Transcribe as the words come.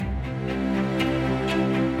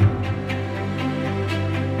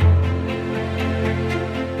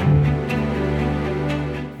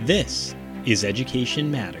This is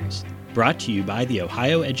Education Matters, brought to you by the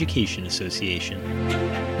Ohio Education Association.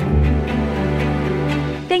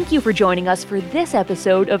 Thank you for joining us for this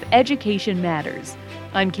episode of Education Matters.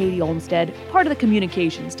 I'm Katie Olmstead, part of the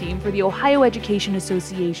communications team for the Ohio Education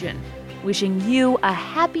Association, wishing you a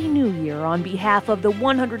happy new year on behalf of the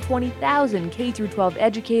 120,000 K-12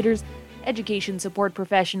 educators, education support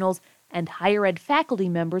professionals, and higher ed faculty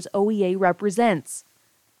members OEA represents.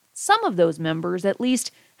 Some of those members, at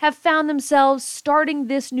least, have found themselves starting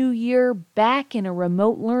this new year back in a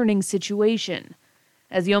remote learning situation.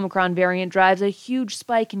 As the Omicron variant drives a huge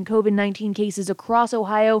spike in COVID-19 cases across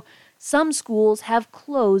Ohio, some schools have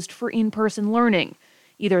closed for in-person learning,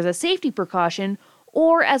 either as a safety precaution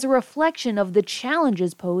or as a reflection of the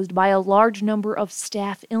challenges posed by a large number of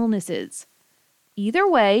staff illnesses. Either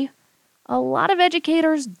way, a lot of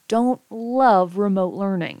educators don't love remote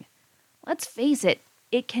learning. Let's face it,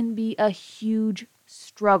 it can be a huge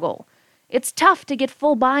struggle. It's tough to get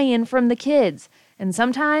full buy-in from the kids, and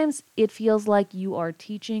sometimes it feels like you are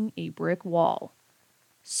teaching a brick wall.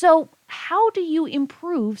 So, how do you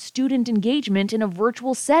improve student engagement in a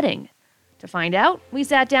virtual setting? To find out, we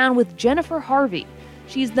sat down with Jennifer Harvey.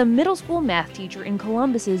 She's the middle school math teacher in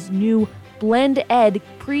Columbus's new Blend Ed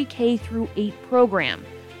pre-K through 8 program,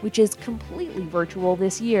 which is completely virtual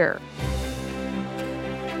this year.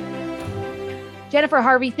 Jennifer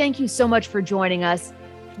Harvey, thank you so much for joining us.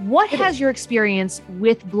 What has your experience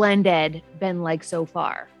with Blend Ed been like so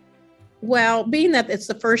far? Well, being that it's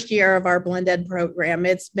the first year of our Blend Ed program,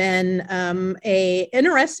 it's been a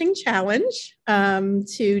interesting challenge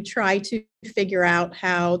to try to figure out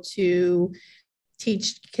how to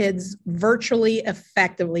teach kids virtually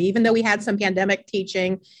effectively, even though we had some pandemic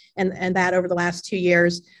teaching and that over the last 2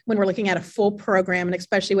 years. When we're looking at a full program, and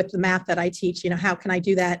especially with the math that I teach, how can I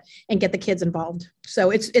do that and get the kids involved?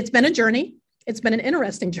 So it's been a journey. It's been an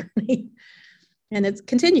interesting journey, and it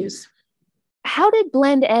continues. How did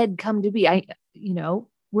Blend Ed come to be?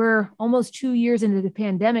 We're almost 2 years into the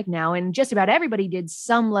pandemic now, and just about everybody did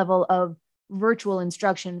some level of virtual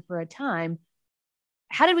instruction for a time.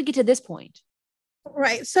 How did we get to this point?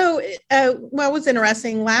 Right. So, it was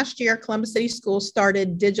interesting. Last year, Columbus City Schools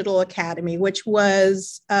started Digital Academy, which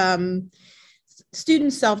was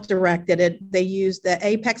student self-directed. They used the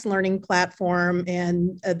Apex Learning platform,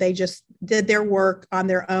 and they just did their work on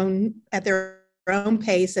their own at their own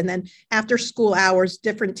pace. And then after school hours,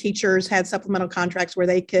 different teachers had supplemental contracts where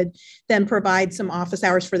they could then provide some office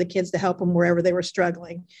hours for the kids to help them wherever they were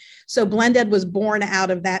struggling. So Blend Ed was born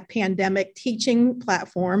out of that pandemic teaching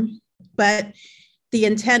platform, but the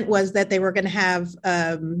intent was that they were going to have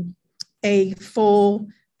a full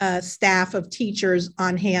staff of teachers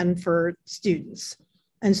on hand for students.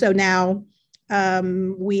 And so now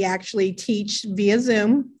we actually teach via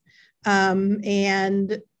Zoom,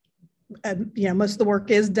 and most of the work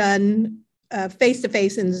is done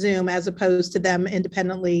face-to-face in Zoom as opposed to them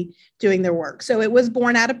independently doing their work. So it was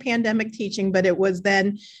born out of pandemic teaching, but it was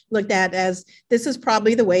then looked at as this is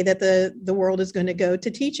probably the way that the world is going to go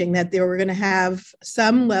to teaching, that they were going to have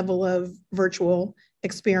some level of virtual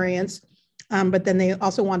experience, but then they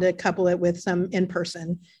also wanted to couple it with some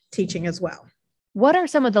in-person teaching as well. What are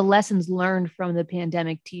some of the lessons learned from the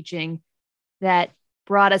pandemic teaching that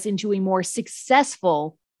brought us into a more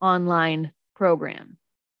successful online program?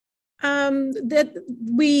 I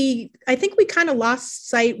think we kind of lost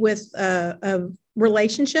sight with of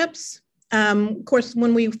relationships. Of course,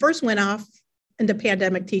 when we first went off into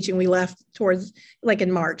pandemic teaching, we left towards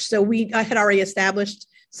in March. So I had already established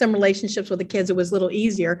some relationships with the kids. It was a little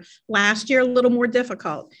easier. Last year, a little more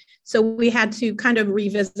difficult. So we had to kind of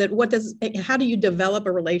revisit how do you develop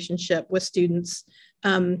a relationship with students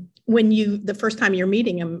when the first time you're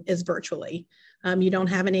meeting them is virtually. You don't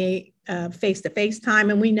have any face-to-face time.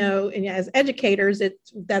 And we know, and as educators,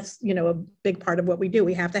 that's a big part of what we do.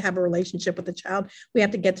 We have to have a relationship with the child. We have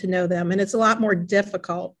to get to know them. And it's a lot more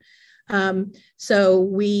difficult. So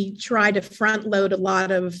we try to front load a lot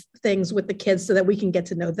of things with the kids so that we can get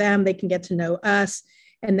to know them. They can get to know us.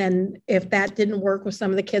 And then if that didn't work with some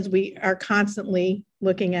of the kids, we are constantly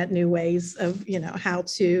looking at new ways of, how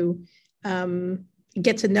to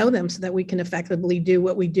get to know them so that we can effectively do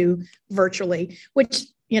what we do virtually, which,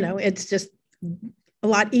 it's just a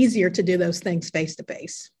lot easier to do those things face to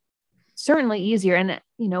face. Certainly easier. And,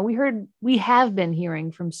 we have been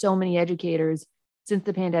hearing from so many educators since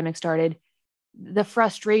the pandemic started, the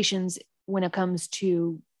frustrations when it comes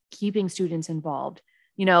to keeping students involved.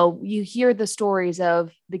 You hear the stories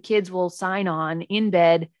of the kids will sign on in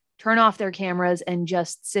bed, turn off their cameras, and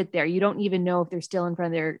just sit there. You don't even know if they're still in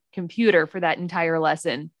front of their computer for that entire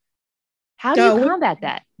lesson. How do you combat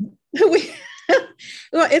that?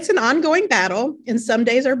 Well, it's an ongoing battle, and some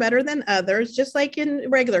days are better than others, just like in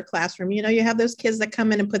regular classroom. You have those kids that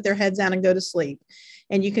come in and put their heads down and go to sleep.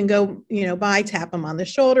 And you can go, by, tap them on the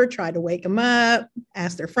shoulder, try to wake them up,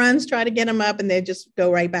 ask their friends, try to get them up, and they just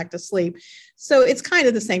go right back to sleep. So it's kind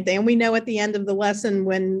of the same thing. And we know at the end of the lesson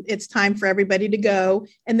when it's time for everybody to go,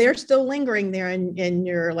 and they're still lingering there, and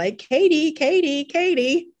you're like, Katie, Katie,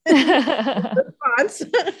 Katie. Response.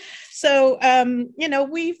 So,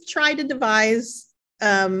 we've tried to devise,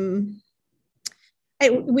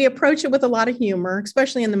 we approach it with a lot of humor,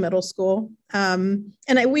 especially in the middle school. And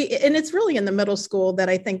it's really in the middle school that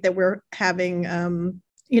I think that we're having, a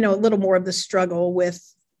little more of the struggle with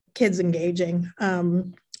kids engaging.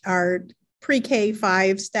 Our pre-K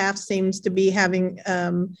 5 staff seems to be having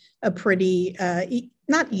a pretty,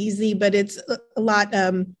 not easy, but it's a lot,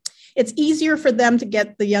 it's easier for them to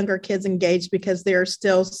get the younger kids engaged because they're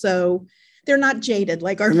still they're not jaded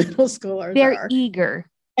like our middle schoolers They're are. eager.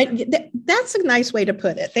 That's a nice way to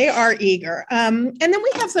put it. They are eager. And then we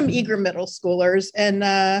have some eager middle schoolers. And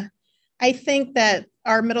I think that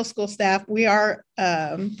our middle school staff, we are,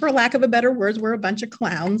 for lack of a better words, we're a bunch of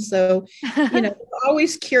clowns. So, we're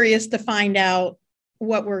always curious to find out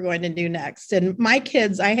what we're going to do next. And my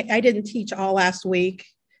kids, I didn't teach all last week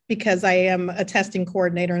because I am a testing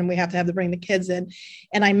coordinator and we have to bring the kids in.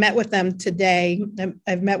 And I met with them today.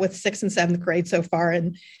 I've met with 6th and 7th grade so far.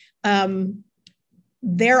 And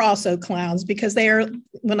they're also clowns because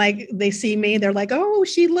when they see me, they're like, oh,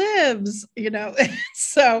 she lives,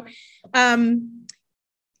 So I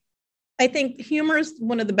think humor is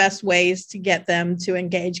one of the best ways to get them to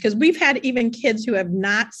engage, because we've had even kids who have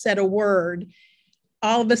not said a word.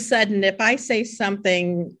 All of a sudden, if I say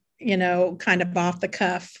something, kind of off the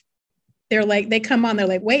cuff, they come on, they're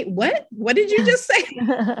like, wait, what did you just say?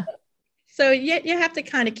 So you have to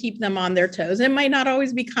kind of keep them on their toes. It might not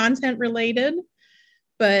always be content related,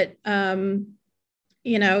 but, you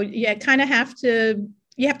kind of have to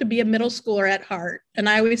be a middle schooler at heart. And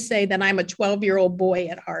I always say that I'm a 12-year-old boy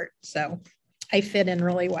at heart. So I fit in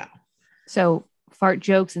really well. So fart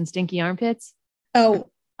jokes and stinky armpits?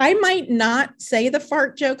 Oh, I might not say the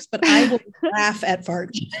fart jokes, but I will laugh at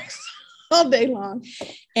fart jokes all day long.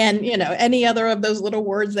 And, any other of those little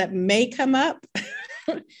words that may come up,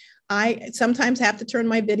 I sometimes have to turn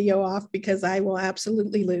my video off because I will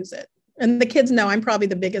absolutely lose it. And the kids know I'm probably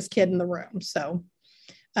the biggest kid in the room. So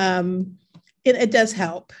it does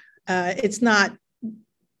help. It's not,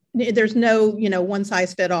 there's no, one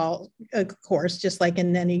size fit all, of course, just like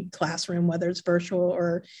in any classroom, whether it's virtual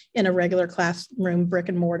or in a regular classroom, brick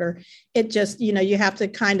and mortar. It just, you have to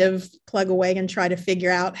kind of plug away and try to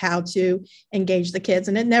figure out how to engage the kids.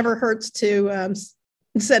 And it never hurts to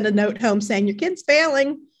send a note home saying your kid's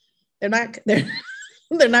failing. They're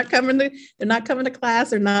not coming to class.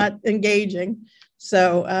 They're not engaging.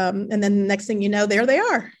 So, and then the next thing you know, there they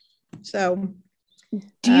are. So,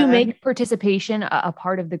 do you make participation a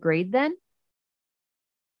part of the grade then?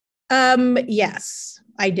 Yes,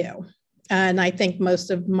 I do. And I think most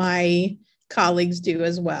of my colleagues do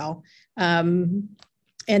as well.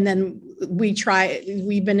 And then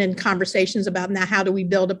we've been in conversations about now, how do we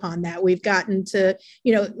build upon that? We've gotten to,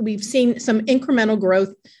 we've seen some incremental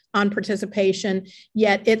growth on participation,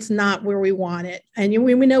 yet it's not where we want it. And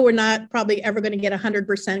we know we're not probably ever going to get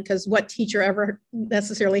 100% because what teacher ever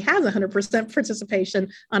necessarily has 100%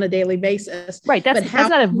 participation on a daily basis. Right. That's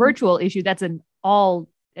not a virtual issue. That's an all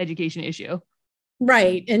education issue.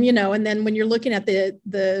 Right. And, and then when you're looking at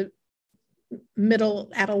the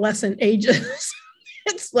middle adolescent ages,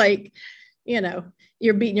 it's like,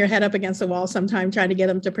 you're beating your head up against the wall sometimes trying to get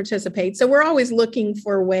them to participate. So we're always looking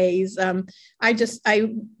for ways. I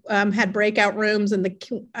had breakout rooms and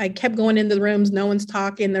I kept going into the rooms. No one's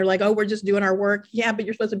talking. They're like, oh, we're just doing our work. Yeah, but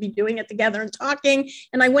you're supposed to be doing it together and talking.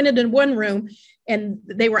 And I went into one room and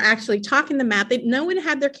they were actually talking the math. No one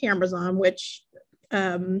had their cameras on, which,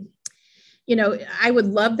 I would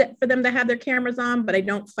love that for them to have their cameras on, but I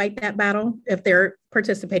don't fight that battle if they're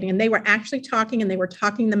participating. And they were actually talking and they were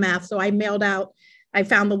talking the math. So I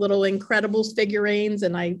found the little Incredibles figurines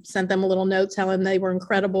and I sent them a little note telling they were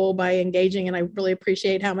incredible by engaging. And I really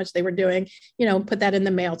appreciate how much they were doing, put that in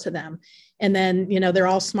the mail to them. And then, they're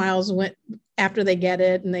all smiles went after they get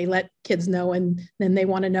it and they let kids know. And then they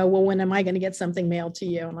want to know, well, when am I going to get something mailed to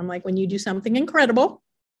you? And I'm like, when you do something incredible,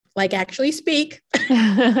 like actually speak,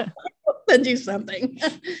 then do something.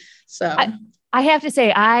 So I have to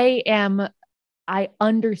say, I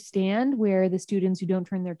understand where the students who don't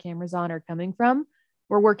turn their cameras on are coming from.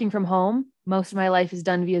 We're working from home. Most of my life is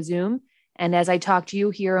done via Zoom. And as I talk to you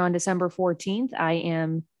here on December 14th, I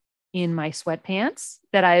am in my sweatpants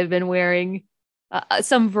that I have been wearing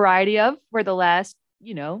some variety of for the last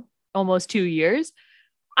almost 2 years,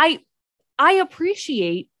 I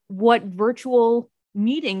appreciate what virtual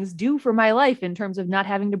meetings do for my life in terms of not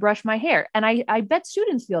having to brush my hair. And I bet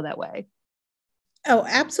students feel that way. Oh,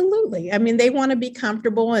 absolutely. I mean, they want to be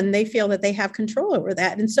comfortable and they feel that they have control over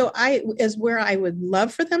that. And so is where I would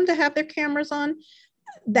love for them to have their cameras on.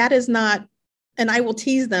 That is not, and I will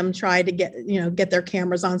tease them, try to get their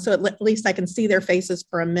cameras on. So at least I can see their faces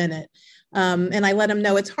for a minute. And I let them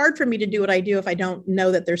know it's hard for me to do what I do if I don't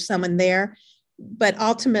know that there's someone there. But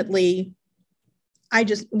ultimately,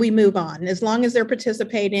 we move on. As long as they're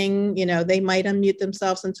participating, they might unmute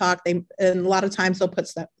themselves and talk. And a lot of times they'll put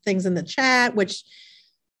things in the chat, which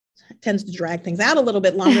tends to drag things out a little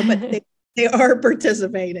bit longer, but they are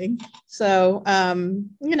participating. So,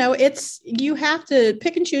 you have to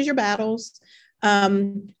pick and choose your battles.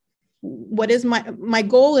 What is my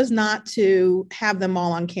goal is not to have them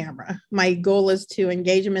all on camera. My goal is to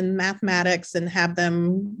engage them in mathematics and have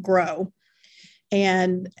them grow.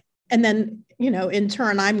 And then, in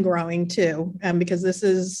turn, I'm growing too, because this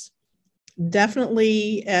is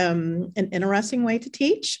definitely an interesting way to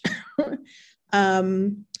teach.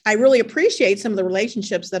 I really appreciate some of the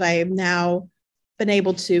relationships that I have now been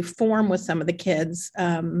able to form with some of the kids.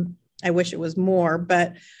 I wish it was more,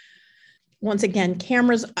 but once again,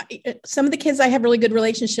 cameras, some of the kids I have really good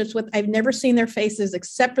relationships with, I've never seen their faces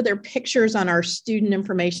except for their pictures on our student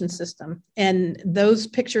information system. And those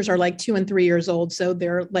pictures are like 2 and 3 years old. So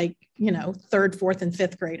they're like, 3rd, 4th, and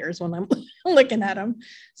 5th graders when I'm looking at them.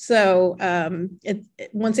 So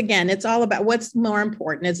once again, it's all about what's more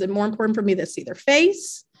important. Is it more important for me to see their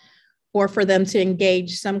face or for them to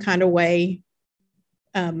engage some kind of way?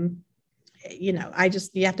 You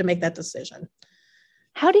have to make that decision.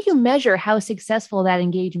 How do you measure how successful that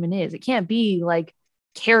engagement is? It can't be like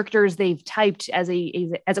characters they've typed as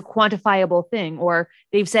a quantifiable thing, or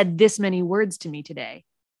they've said this many words to me today.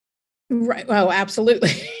 Right. Oh, absolutely.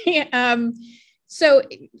 So,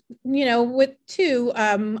 with two,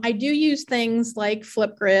 I do use things like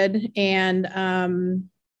Flipgrid, and,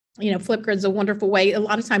 Flipgrid's a wonderful way. A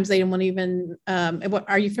lot of times they won't even,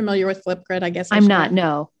 are you familiar with Flipgrid? I guess I'm not,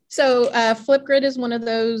 no. So Flipgrid is one of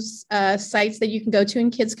those sites that you can go to,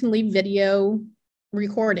 and kids can leave video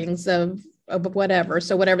recordings of whatever.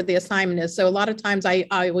 So whatever the assignment is. So a lot of times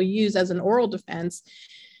I will use as an oral defense.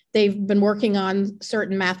 They've been working on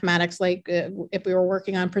certain mathematics, like if we were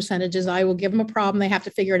working on percentages, I will give them a problem. They have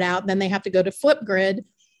to figure it out. Then they have to go to Flipgrid,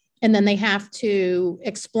 and then they have to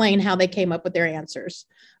explain how they came up with their answers.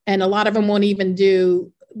 And a lot of them won't even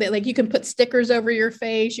do, like, you can put stickers over your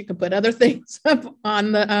face, you can put other things up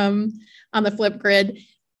on the Flipgrid,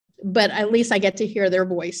 but at least I get to hear their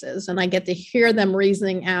voices and I get to hear them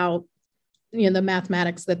reasoning out, the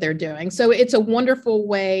mathematics that they're doing. So it's a wonderful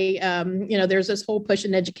way. There's this whole push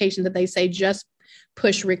in education that they say, just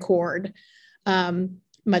push record,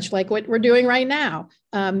 much like what we're doing right now.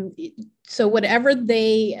 So whatever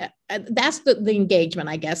that's the engagement,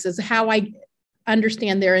 I guess, is how I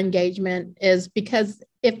understand their engagement, is because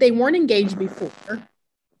if they weren't engaged before,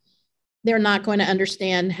 they're not going to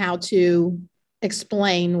understand how to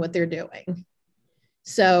explain what they're doing.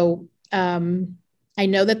 So I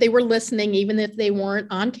know that they were listening, even if they weren't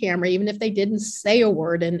on camera, even if they didn't say a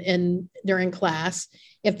word during class.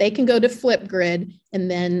 If they can go to Flipgrid, and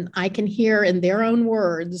then I can hear in their own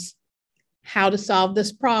words how to solve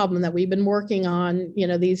this problem that we've been working on,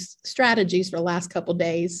 these strategies for the last couple of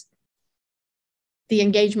days, the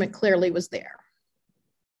engagement clearly was there.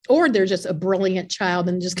 Or they're just a brilliant child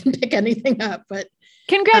and just can pick anything up. But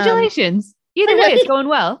congratulations. Either way, it's going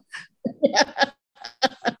well. Yeah.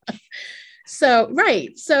 So,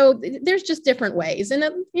 right. So there's just different ways. And,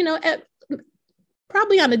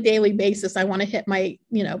 probably on a daily basis, I want to hit my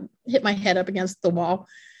head up against the wall.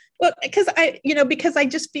 Well, because I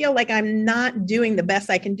just feel like I'm not doing the best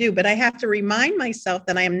I can do, but I have to remind myself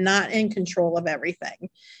that I am not in control of everything,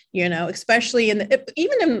 especially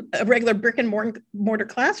even in a regular brick and mortar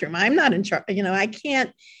classroom. I'm not in charge. I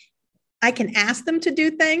can ask them to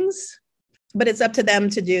do things, but it's up to them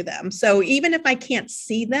to do them. So even if I can't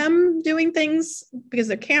see them doing things because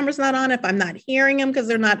their camera's not on, if I'm not hearing them because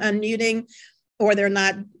they're not unmuting or they're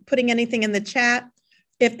not putting anything in the chat,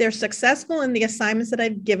 if they're successful in the assignments that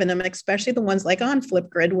I've given them, especially the ones like on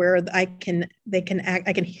Flipgrid, where I can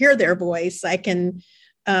hear their voice. I can,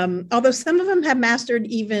 although some of them have mastered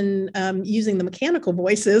even using the mechanical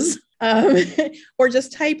voices or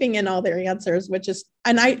just typing in all their answers,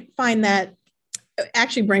 and I find that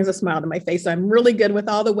actually brings a smile to my face. So I'm really good with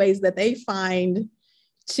all the ways that they find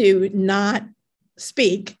to not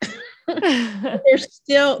speak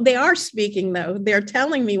They are speaking though. They're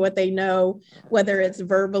telling me what they know, whether it's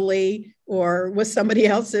verbally or with somebody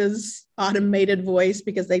else's automated voice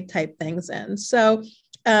because they type things in. So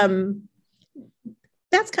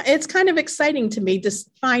it's kind of exciting to me to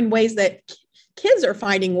find ways that kids are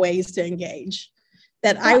finding ways to engage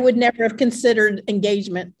that I would never have considered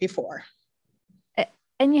engagement before.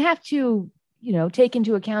 And you have to, take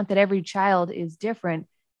into account that every child is different.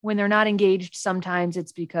 When they're not engaged, sometimes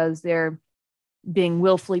it's because they're being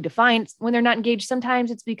willfully defiant. When they're not engaged,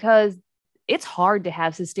 sometimes it's because it's hard to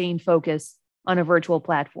have sustained focus on a virtual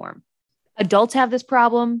platform. Adults have this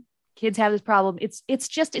problem. Kids have this problem. It's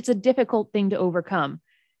a difficult thing to overcome.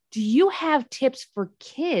 Do you have tips for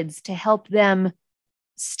kids to help them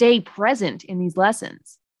stay present in these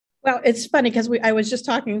lessons? Well, it's funny because I was just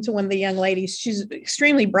talking to one of the young ladies. She's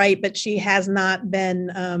extremely bright, but she has not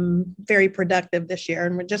been very productive this year.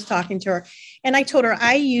 And we're just talking to her. And I told her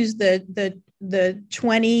I use the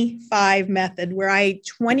 25 method where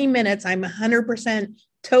 20 minutes, I'm 100%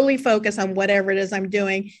 totally focused on whatever it is I'm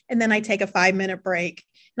doing. And then I take a 5-minute break.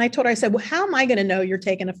 And I told her, I said, well, how am I going to know you're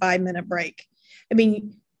taking a 5-minute break? I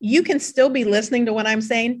mean, you can still be listening to what I'm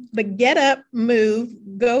saying, but get up, move,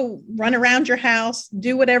 go run around your house,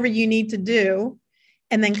 do whatever you need to do,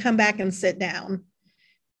 and then come back and sit down.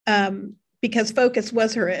 Because focus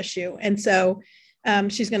was her issue. And so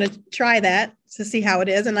she's going to try that to see how it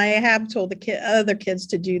is. And I have told other kids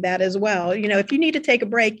to do that as well. If you need to take a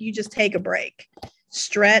break, you just take a break,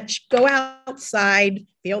 stretch, go outside,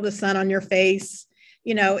 feel the sun on your face.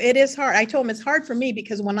 It is hard. I told him it's hard for me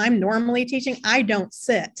because when I'm normally teaching, I don't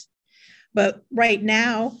sit. But right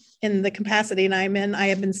now, in the capacity that I'm in, I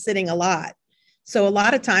have been sitting a lot. So a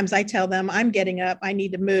lot of times I tell them I'm getting up, I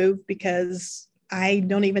need to move because I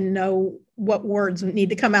don't even know what words need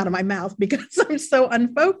to come out of my mouth because I'm so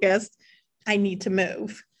unfocused. I need to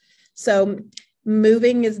move. So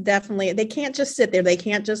moving is definitely, they can't just sit there. They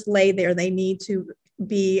can't just lay there. They need to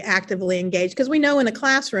be actively engaged because we know in a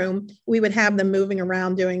classroom, we would have them moving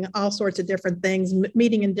around, doing all sorts of different things,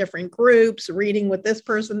 meeting in different groups, reading with this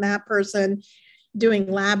person, that person,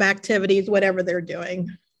 doing lab activities, whatever they're doing.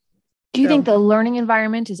 Do you think the learning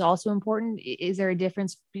environment is also important? Is there a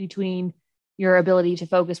difference between your ability to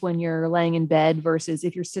focus when you're laying in bed versus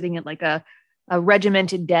if you're sitting at like a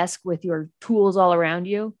regimented desk with your tools all around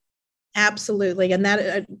you? Absolutely. And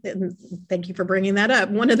that, thank you for bringing that up.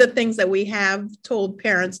 One of the things that we have told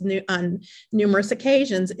parents on numerous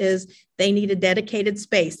occasions is they need a dedicated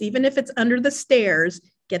space, even if it's under the stairs,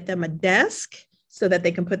 get them a desk so that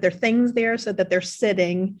they can put their things there so that they're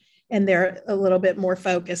sitting and they're a little bit more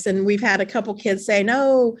focused. And we've had a couple kids say,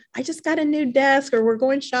 no, I just got a new desk or we're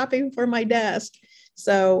going shopping for my desk.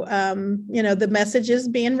 So, the message is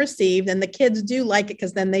being received and the kids do like it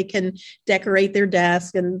because then they can decorate their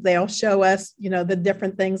desk and they'll show us, the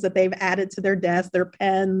different things that they've added to their desk, their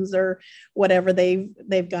pens or whatever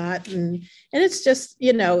they've got. And it's just,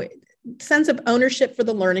 sense of ownership for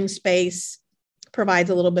the learning space provides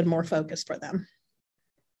a little bit more focus for them.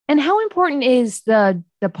 And how important is the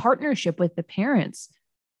partnership with the parents?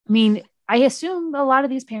 I mean, I assume a lot of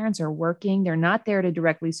these parents are working. They're not there to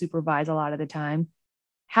directly supervise a lot of the time.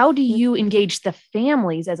 How do you engage the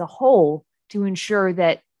families as a whole to ensure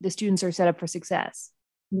that the students are set up for success?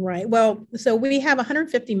 Right. Well, so we have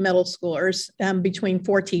 150 middle schoolers between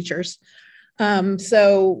 4 teachers.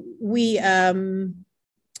 So we have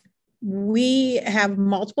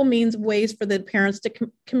multiple ways for the parents to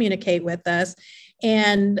communicate with us.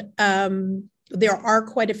 And there are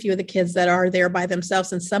quite a few of the kids that are there by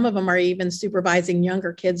themselves. And some of them are even supervising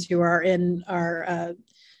younger kids who are in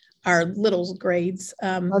our little grades.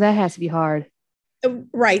 That has to be hard.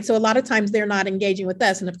 Right. So a lot of times they're not engaging with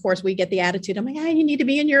us. And of course we get the attitude, I'm like, you need to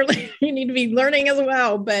be you need to be learning as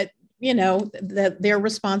well. But their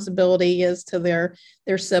responsibility is to their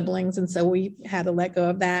siblings. And so we had to let go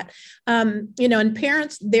of that. And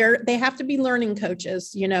parents, they have to be learning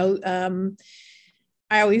coaches.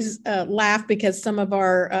 I always laugh because some of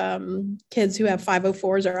our kids who have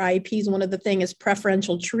 504s or IEPs, one of the things is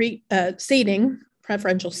preferential seating.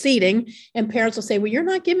 And parents will say, well, you're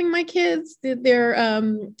not giving my kids their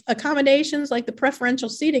accommodations like the preferential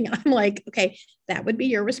seating. And I'm like, okay, that would be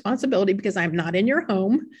your responsibility because I'm not in your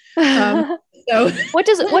home. So what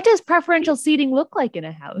does preferential seating look like in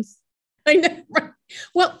a house? I know. Right?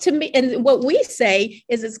 Well, to me, and what we say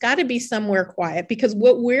is it's got to be somewhere quiet because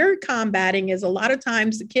what we're combating is a lot of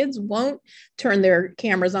times the kids won't turn their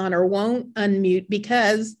cameras on or won't unmute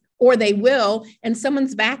or they will, and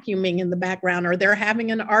someone's vacuuming in the background or they're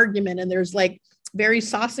having an argument and there's like very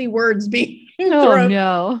saucy words being thrown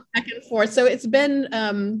back and forth. So it's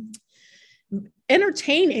been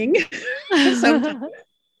entertaining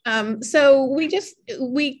sometimes. So we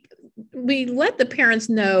let the parents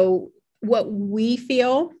know what we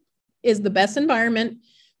feel is the best environment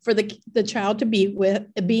for the child to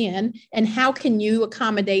be in, and how can you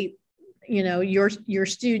accommodate, your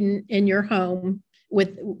student in your home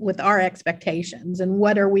with our expectations, and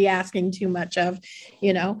what are we asking too much of,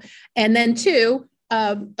 and then two,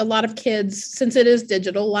 a lot of kids, since it is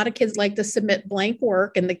digital, a lot of kids like to submit blank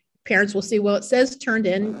work, and the parents will see, well, it says turned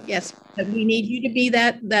in. Yes, but we need you to be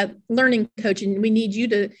that learning coach, and we need you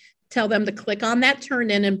to tell them to click on that turn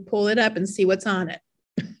in and pull it up and see what's on it.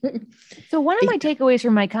 So one of my takeaways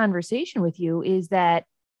from my conversation with you is that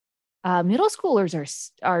middle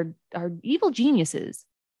schoolers are evil geniuses,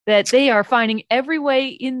 that they are finding every way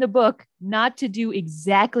in the book not to do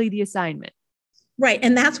exactly the assignment. Right.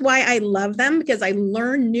 And that's why I love them, because I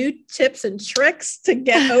learn new tips and tricks to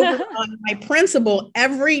get over on my principal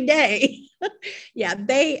every day. Yeah,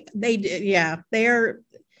 they do. Yeah, they are,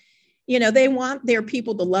 they want their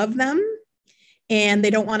people to love them, and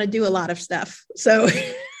they don't want to do a lot of stuff. So,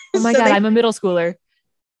 oh my God, I'm a middle schooler.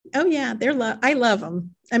 Oh yeah, I love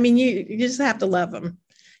them. I mean, you just have to love them.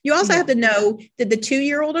 You also have to know, did the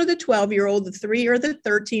 2-year-old or the 12-year-old, the 3 or the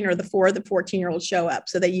 13 or the 4 or the 14-year-old show up,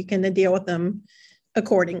 so that you can deal with them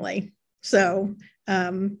accordingly. So,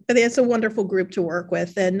 but it's a wonderful group to work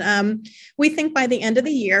with. And we think by the end of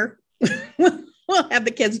the year, we'll have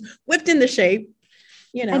the kids whipped into shape,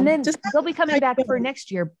 and then they'll be coming back for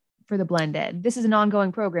next year for the blended. This is an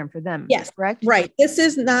ongoing program for them. Yes, correct? Right. This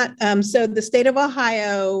is not, so the state of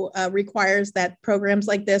Ohio requires that programs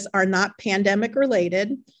like this are not pandemic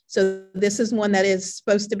related. So this is one that is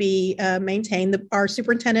supposed to be maintained. Our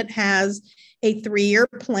superintendent has a 3-year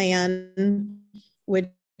plan, which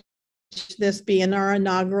this being our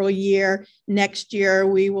inaugural year. Next year,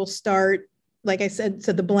 we will start, like I said,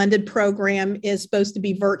 so the blended program is supposed to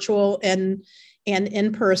be virtual and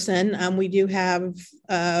in person. We do have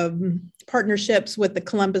partnerships with the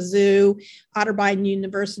Columbus Zoo, Otterbein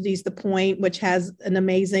University's The Point, which has an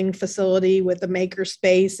amazing facility with a maker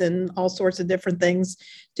space and all sorts of different things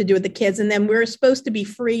to do with the kids. And then we're supposed to be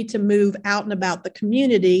free to move out and about the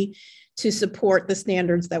community to support the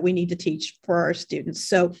standards that we need to teach for our students.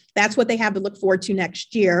 So that's what they have to look forward to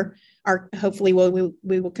next year. Hopefully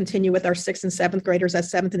we will continue with our 6th and 7th graders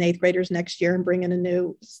as 7th and 8th graders next year, and bring in the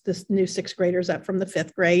new 6th graders up from the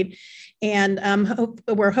 5th grade. And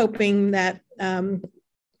we're hoping that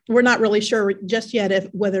we're not really sure just yet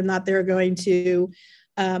whether or not they're going to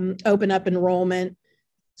open up enrollment.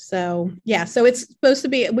 So yeah, so it's supposed to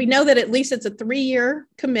be, we know that at least it's a 3-year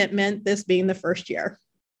commitment, this being the first year.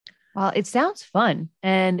 Well, it sounds fun.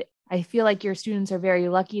 And I feel like your students are very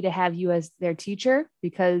lucky to have you as their teacher,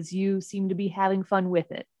 because you seem to be having fun with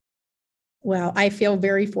it. Well, I feel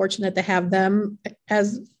very fortunate to have them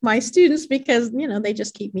as my students, because, they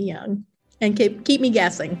just keep me young and keep me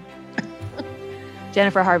guessing.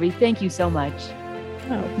 Jennifer Harvey, thank you so much.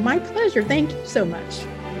 Oh, my pleasure. Thank you so much.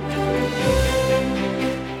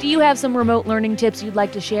 Do you have some remote learning tips you'd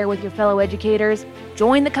like to share with your fellow educators?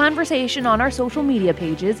 Join the conversation on our social media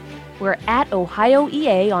pages. We're at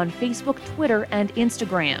OhioEA on Facebook, Twitter, and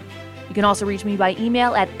Instagram. You can also reach me by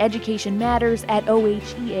email at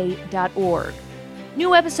educationmatters@ohea.org.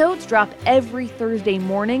 New episodes drop every Thursday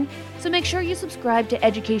morning, so make sure you subscribe to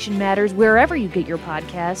Education Matters wherever you get your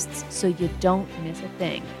podcasts so you don't miss a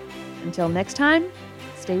thing. Until next time,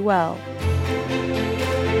 stay well.